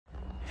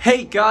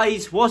Hey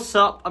guys, what's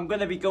up? I'm going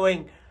to be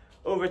going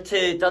over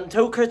to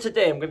Duntocher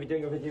today. I'm going to be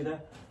doing a video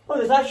there. Oh,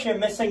 there's actually a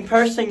missing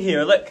person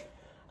here. Look,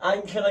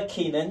 Angela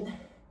Keenan.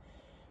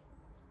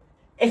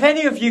 If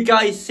any of you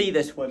guys see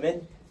this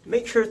woman,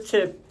 make sure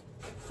to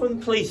phone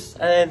the police.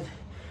 I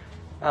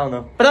don't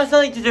know. But that's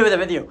nothing to do with the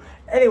video.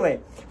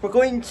 Anyway, we're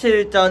going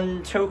to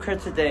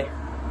Duntocher today.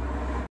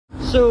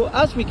 So,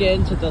 as we get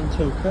into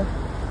Duntocher,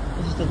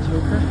 this is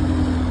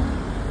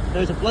Duntocher.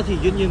 There's a bloody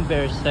Union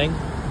Bears thing.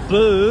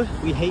 Boo!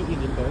 We hate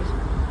Union Bears.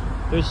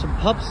 There's some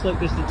pubs, like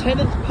there's the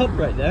Tenants pub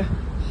right there.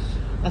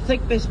 I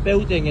think this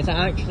building is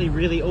actually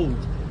really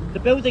old. The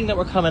building that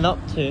we're coming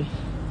up to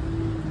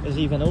is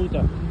even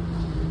older.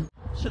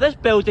 So this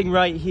building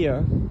right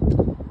here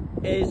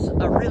is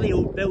a really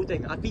old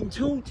building. I've been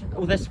told,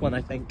 oh this one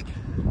I think,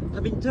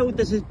 I've been told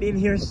this has been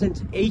here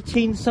since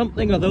 18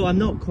 something, although I'm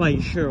not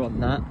quite sure on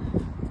that.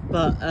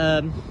 But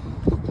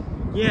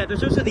yeah,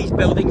 there's also these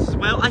buildings as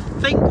well. I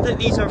think that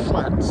these are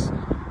flats.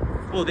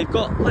 Well, they've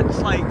got, looks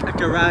like a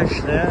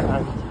garage there,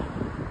 and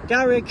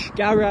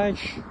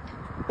garage,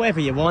 whatever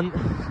you want.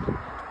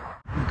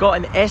 We've got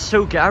an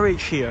Esso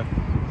garage here,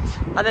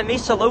 and a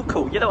Nisa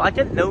Local. You know, I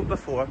didn't know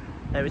before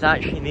it was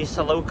actually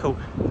Nisa Local.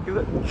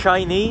 You've got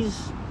Chinese,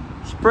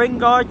 Spring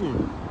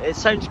Garden. It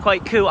sounds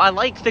quite cool. I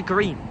like the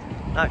green.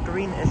 That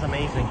green is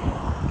amazing.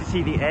 You can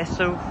see the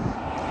Esso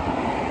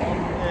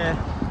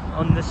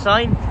on the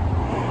sign.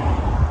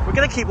 We're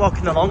gonna keep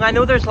walking along. I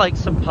know there's like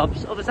some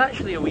pubs. Oh, there's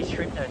actually a wee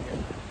stream down here.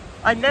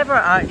 I never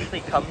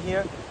actually come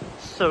here,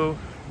 so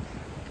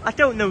I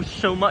don't know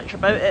so much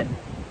about it,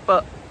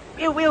 but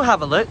we'll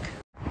have a look.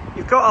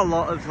 You've got a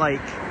lot of like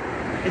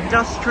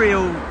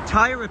industrial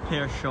tyre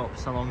repair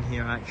shops along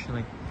here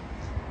actually,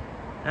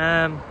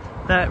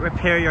 that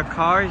repair your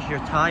cars, your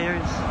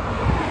tyres.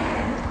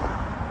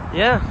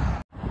 Yeah,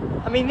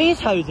 I mean these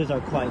houses are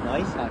quite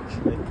nice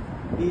actually,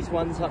 these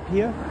ones up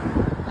here,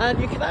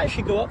 and you can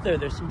actually go up there.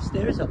 There's some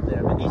stairs up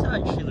there, but these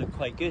actually look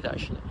quite good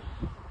actually.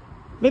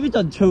 Maybe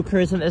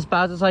Duntocher isn't as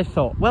bad as I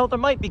thought. Well, there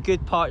might be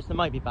good parts, there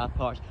might be bad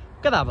parts.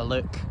 I'm gonna have a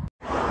look.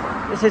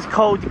 This is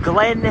called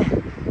Glen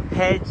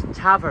Head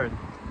Tavern.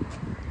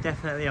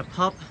 Definitely a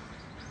pub.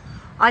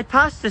 I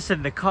passed this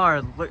in the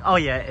car. Look, oh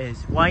yeah, it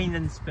is. Wine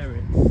and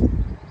spirits.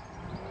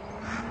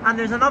 And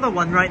there's another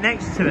one right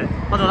next to it.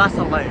 Oh no, that's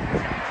a lounge.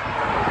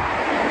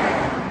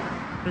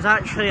 There's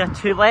actually a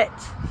to-let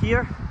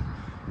here.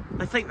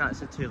 I think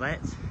that's a to-let.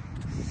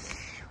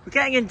 We're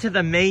getting into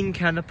the main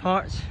kind of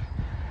parts.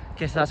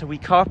 Guess that's a wee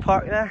car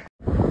park there.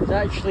 There's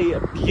actually a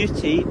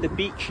beauty, the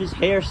Beach's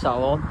hair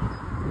salon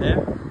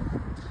there.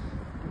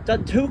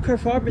 Duntocher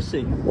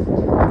Pharmacy. There's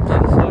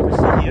a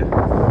pharmacy here.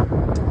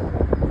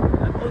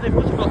 Oh, they've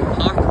also got the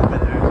park over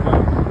there as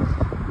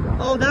well.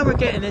 Oh, now we're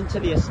getting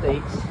into the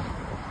estates.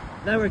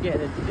 Now we're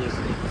getting into the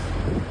estates.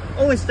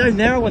 Oh, it's down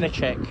there I want to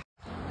check.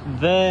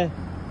 The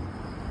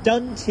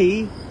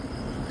Dunty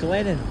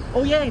Glennon.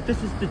 Oh yeah,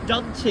 this is the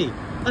Dunty.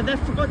 And I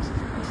forgot to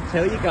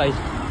tell you guys.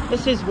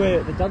 This is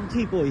where the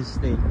Dunty boys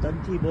stay.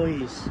 Dunty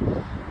boys.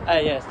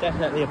 Yeah, it's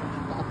definitely a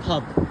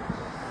pub.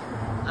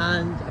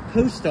 And a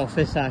post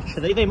office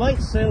actually. They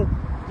might sell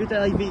good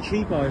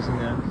IVG bars in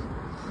there.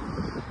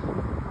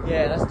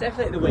 Yeah, that's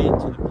definitely the way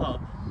into the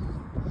pub.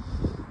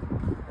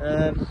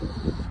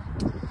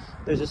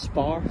 There's a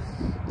Spar.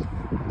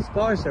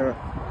 Spars are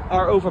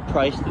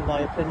overpriced in my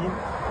opinion.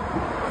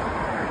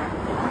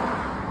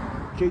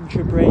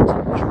 Gingerbread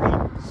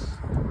dreams.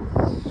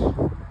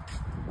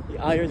 The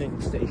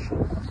ironing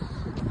station.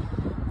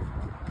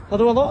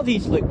 Although a lot of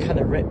these look kind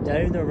of ripped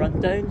down or run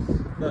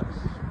down, but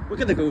we're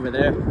going to go over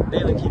there.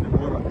 They look even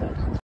more run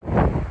down.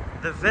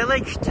 The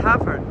Village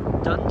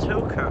Tavern,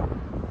 Duntocher.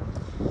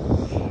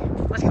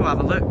 Let's go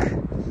have a look.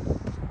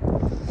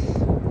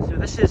 So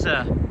this is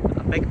a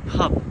big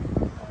pub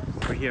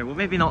over here. Well,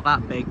 maybe not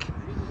that big.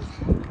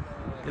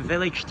 The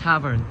Village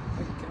Tavern.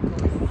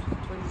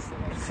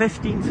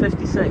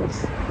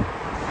 1556.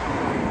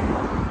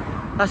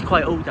 That's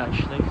quite old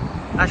actually.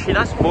 Actually,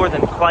 that's more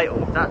than quite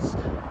old. That's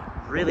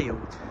really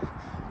old.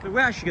 But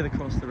we're actually going to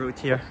cross the road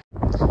here.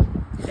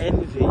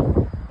 Envy.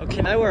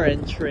 Okay, now we're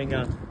entering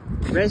a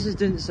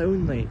residents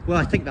only. Well,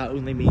 I think that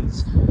only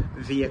means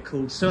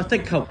vehicles, so I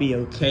think I'll be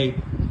okay.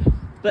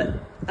 But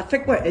I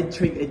think we're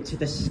entering into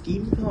the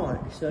scheme park.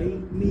 So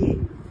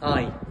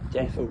aye,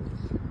 defo.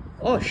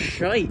 Oh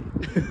shite!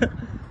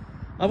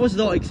 I was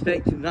not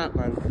expecting that,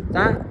 man.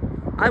 That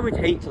I would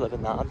hate to live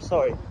in that. I'm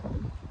sorry,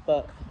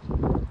 but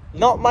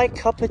not my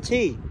cup of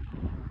tea.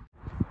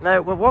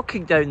 Now, we're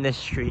walking down this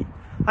street.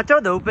 I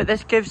don't know, but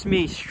this gives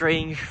me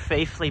strange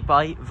Faithfully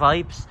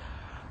vibes.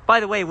 By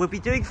the way, we'll be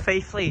doing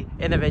Faithfully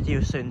in a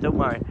video soon, don't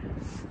worry.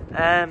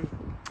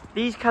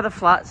 These kind of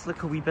flats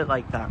look a wee bit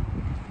like that.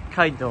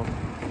 Kind of.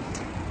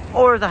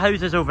 Or the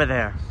houses over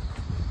there.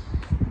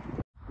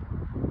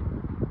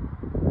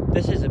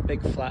 This is a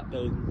big flat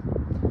building.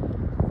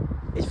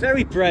 It's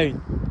very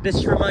brown.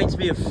 This reminds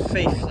me of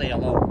Faithfully a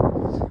lot.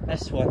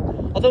 This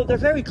one. Although they're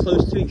very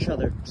close to each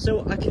other,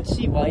 so I can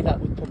see why that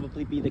would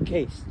probably be the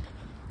case.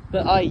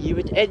 But you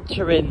would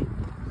enter in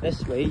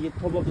this way. You'd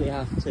probably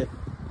have to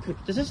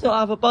Does this not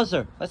have a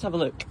buzzer? Let's have a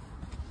look.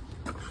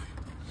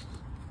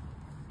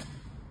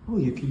 Oh,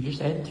 you can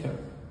just enter.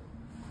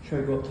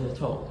 Should I go up to the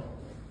top?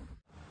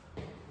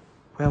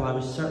 Well, I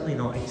was certainly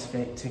not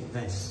expecting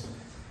this.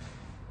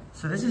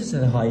 So this is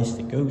the highest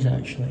it goes,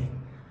 actually.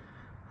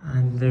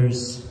 And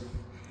there's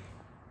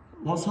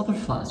lots of other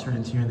flats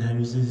around here and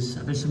houses.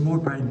 There's some more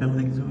brown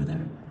buildings over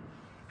there.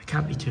 I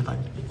can't be too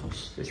loud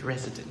because there's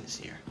residents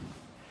here.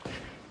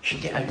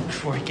 Should get out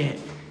before I get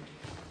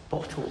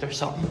bottled or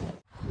something.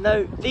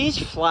 Now, these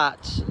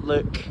flats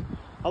look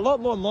a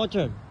lot more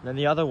modern than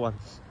the other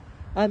ones.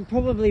 And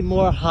probably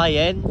more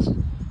high-end.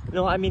 You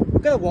know what I mean? We're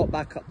going to walk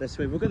back up this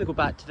way. We're going to go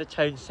back to the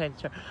town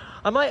centre.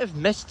 I might have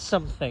missed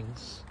some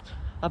things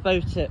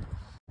about it.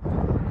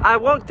 I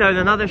walked down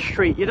another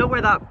street. You know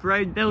where that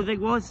brown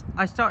building was?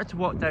 I started to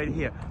walk down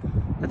here.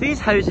 Now, these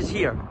houses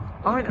here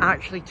aren't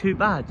actually too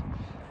bad.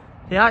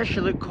 They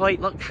actually look quite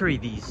luxury,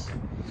 these.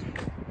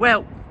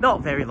 Well,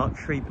 not very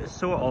luxury, but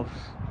sort of.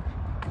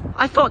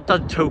 I thought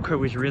Duntocher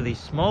was really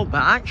small,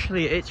 but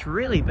actually it's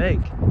really big.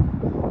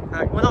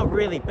 Well, not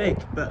really big,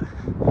 but...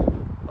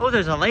 Oh,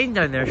 there's a lane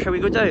down there. Shall we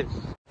go down?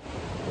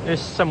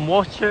 There's some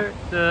water,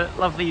 the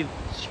lovely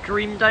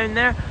stream down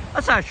there.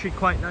 That's actually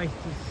quite nice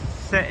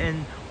to sit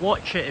and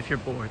watch it if you're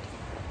bored.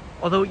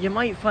 Although you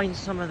might find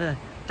some of the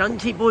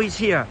Dunty boys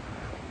here.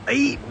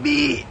 Eat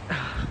me!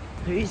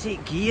 Who's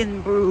it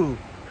going, bro?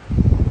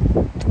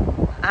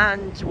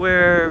 And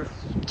we're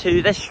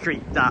to this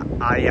street that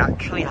I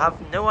actually have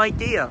no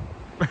idea.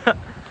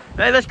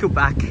 Right, let's go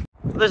back.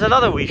 There's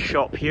another wee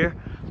shop here.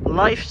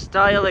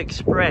 Lifestyle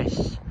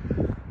Express.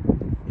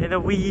 In a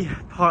wee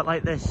part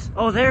like this.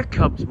 Oh, there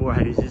comes more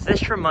houses.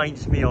 This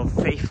reminds me of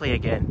Faithfully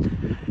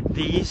again.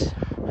 These.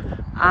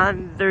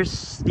 And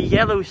there's the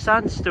yellow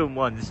sandstone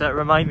ones that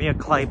remind me of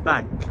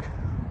Clydebank.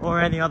 Or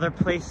any other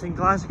place in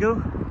Glasgow.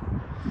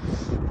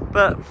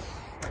 But,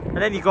 and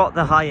then you got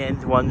the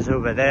high-end ones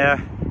over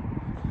there.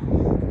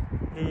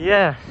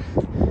 Yeah.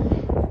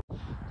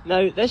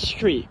 Now, this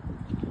street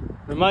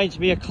reminds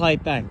me of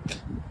Clydebank.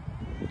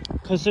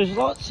 Because there's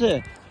lots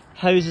of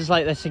houses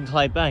like this in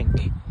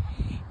Clydebank.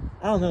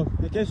 I don't know,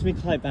 it gives me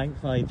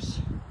Clydebank vibes.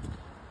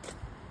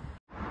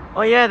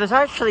 Oh yeah, there's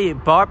actually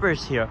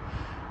barbers here.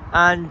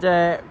 And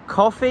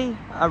coffee,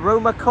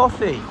 aroma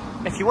coffee.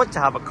 If you want to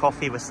have a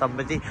coffee with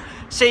somebody,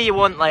 say you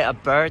want like a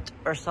bird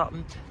or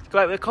something, to go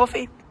out with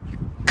coffee,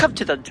 come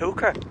to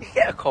Duntocher, you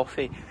get a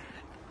coffee.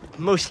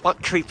 Most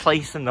luxury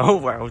place in the whole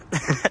world.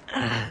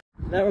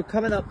 Now we're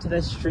coming up to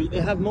this street. They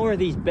have more of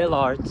these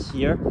billards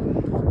here.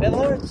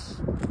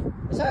 Billards?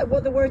 Is that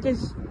what the word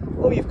is?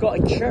 Oh, you've got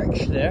a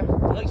church there.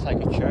 It looks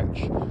like a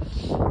church.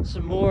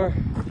 Some more.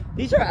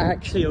 These are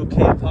actually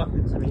okay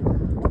apartments. I mean,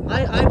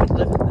 I would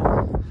live in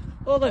them.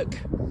 Oh, look.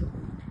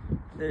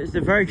 There's the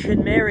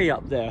Virgin Mary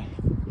up there.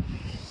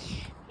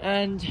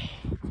 And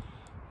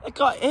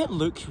it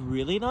looks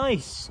really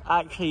nice.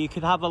 Actually, you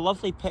could have a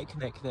lovely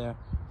picnic there.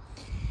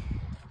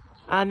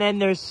 And then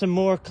there's some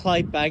more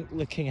Clydebank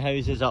looking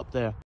houses up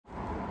there.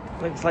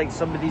 Looks like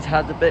somebody's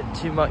had a bit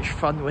too much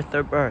fun with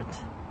their bird.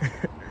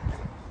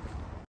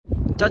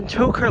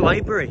 Duntocher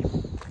Library.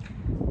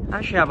 I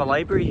actually have a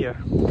library here.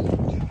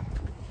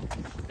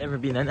 Never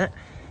been in it.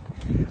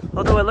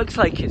 Although it looks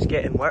like it's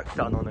getting work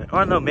done on it.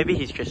 Or no, maybe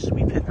he's just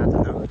sweeping, I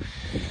don't know.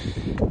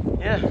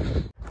 Yeah.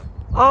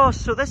 Oh,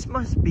 so this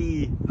must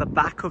be the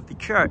back of the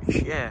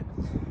church, yeah.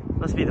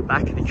 Must be the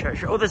back of the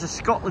church. Oh, there's a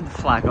Scotland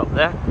flag up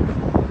there.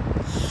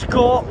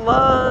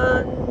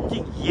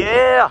 Scotland!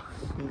 Yeah!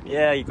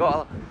 Yeah, you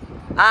got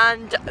a...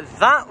 And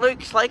that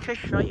looks like a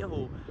shite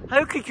hole.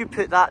 How could you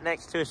put that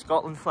next to a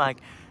Scotland flag?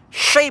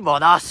 Shame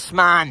on us,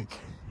 man!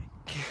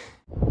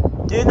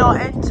 Do not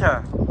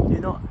enter.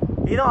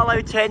 You're not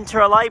allowed to enter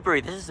a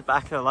library. This is the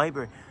back of the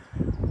library.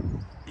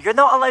 You're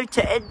not allowed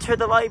to enter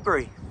the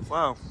library.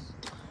 Wow.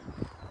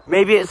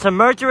 Maybe it's a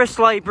murderous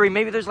library.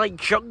 Maybe there's like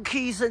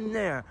junkies in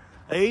there.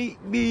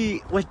 Eat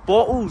me with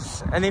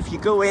bottles. And if you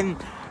go in,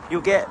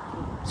 you'll get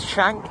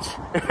shanked.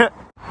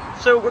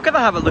 So we're going to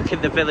have a look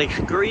in the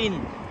village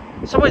green.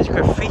 Someone's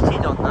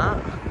graffitied on that.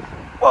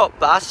 What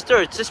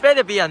bastards. It's meant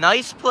to be a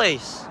nice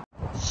place.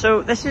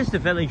 So this is the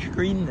village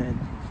green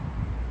then.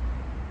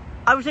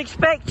 I was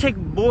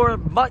expecting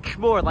much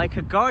more, like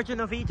a Garden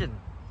of Eden.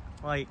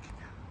 Like,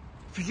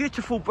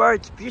 beautiful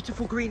birds,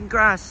 beautiful green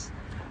grass.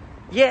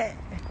 Yeah,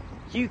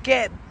 you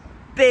get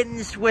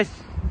bins with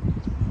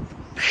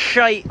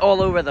shite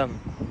all over them.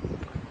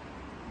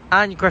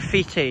 And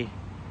graffiti.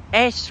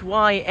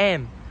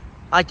 S-Y-M.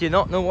 I do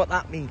not know what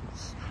that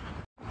means.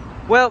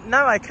 Well,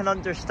 now I can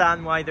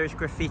understand why there's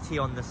graffiti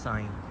on the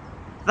sign.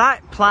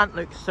 That plant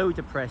looks so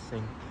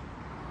depressing.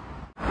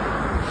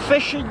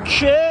 Fish and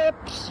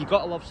chips! You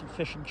gotta love some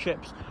fish and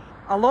chips.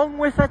 Along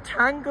with a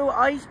Tango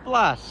Ice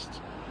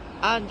Blast.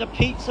 And a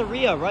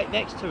pizzeria right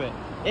next to it.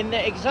 In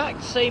the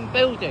exact same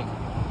building.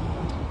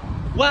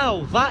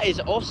 Wow, that is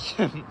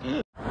awesome.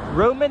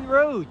 Roman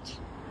Road.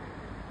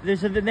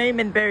 There's the name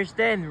in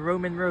Bearsden,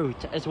 Roman Road,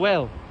 as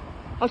well.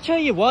 I'll tell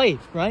you why,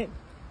 right?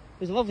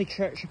 There's a lovely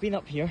church. I've been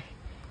up here.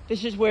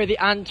 This is where the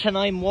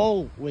Antonine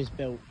Wall was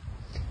built.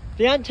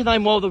 The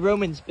Antonine Wall the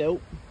Romans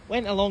built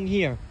went along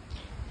here.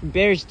 From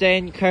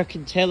Bearsden,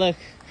 Kirkintilloch,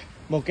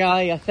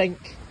 Mogai, I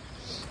think.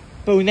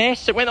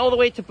 Bowness, it went all the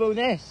way to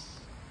Bowness.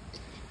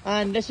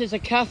 And this is a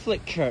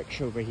Catholic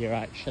church over here,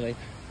 actually.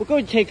 We'll go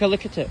and take a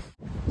look at it.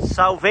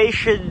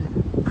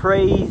 Salvation,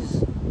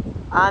 praise,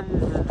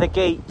 and the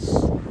gates.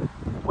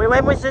 Wait,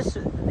 when was this?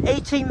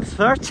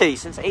 1830,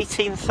 since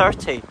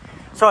 1830.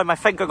 Sorry, my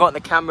finger got in the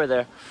camera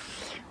there.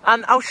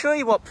 And I'll show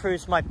you what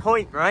proves my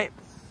point, right?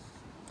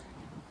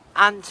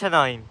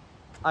 Antonine.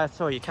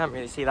 Sorry, you can't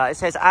really see that. It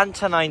says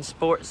Antonine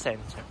Sports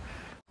Centre.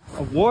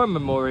 A war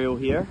memorial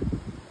here.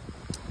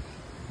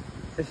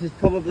 This is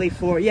probably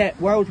for, yeah,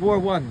 World War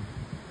One.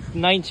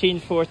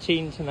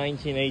 1914 to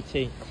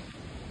 1918.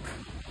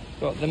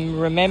 Got the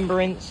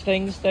remembrance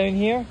things down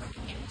here.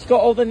 It's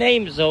got all the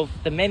names of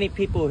the many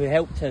people who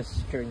helped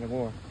us during the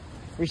war.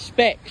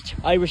 Respect.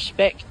 I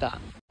respect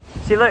that.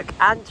 See, look,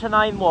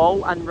 Antonine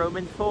Wall and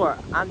Roman Fort.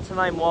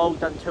 Antonine Wall,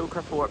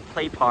 Duntocher Fort,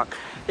 Play Park.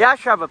 They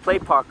actually have a play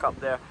park up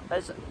there.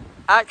 It's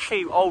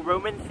actually all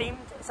Roman themed.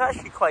 It's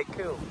actually quite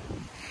cool.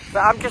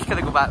 But I'm just going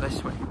to go back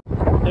this way.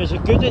 There's a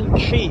good and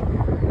cheap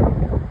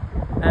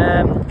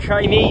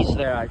Chinese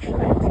there,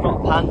 actually. It's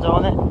got a panda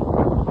on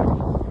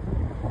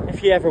it.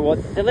 If you ever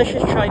want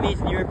delicious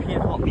Chinese and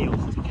European hot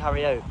meals to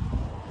carry out.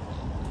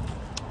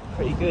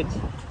 Pretty good.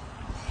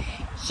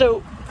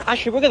 So,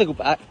 actually, we're going to go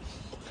back.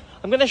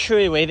 I'm going to show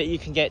you a way that you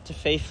can get to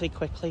Faithfully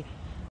quickly.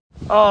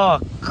 Oh,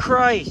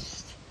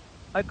 Christ.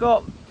 I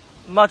got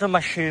mud on my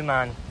shoe,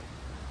 man.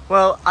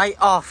 Well,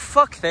 oh,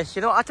 fuck this.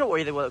 You know, I don't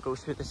really want to go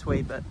through this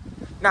way, but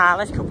nah,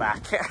 let's go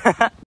back.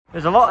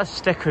 There's a lot of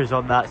stickers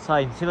on that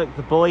sign. See, look,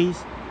 the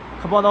boys.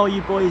 Come on, all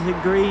you boys in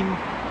green.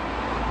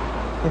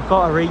 They've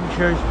got a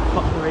Rangers.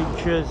 Fuck the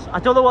Rangers. I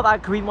don't know what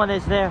that green one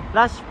is there.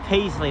 That's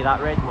Paisley,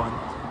 that red one.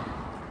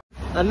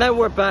 And now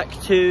we're back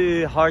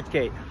to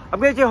Hardgate. I'm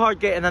going to do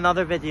Hardgate in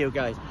another video,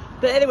 guys.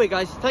 But anyway,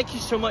 guys, thank you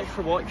so much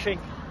for watching.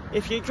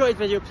 If you enjoyed the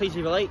video, please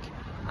leave a like.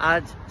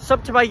 And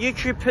sub to my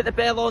YouTube, put the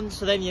bell on,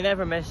 so then you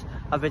never miss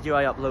a video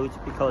I upload.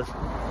 Because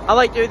I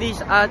like doing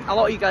these, and a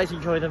lot of you guys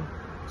enjoy them.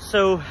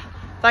 So,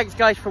 thanks,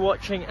 guys, for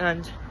watching,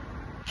 and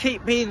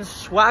keep being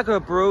swagger,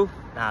 bro.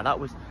 Nah, that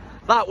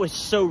was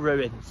so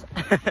ruined.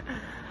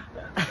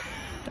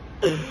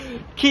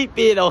 Keep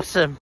being awesome.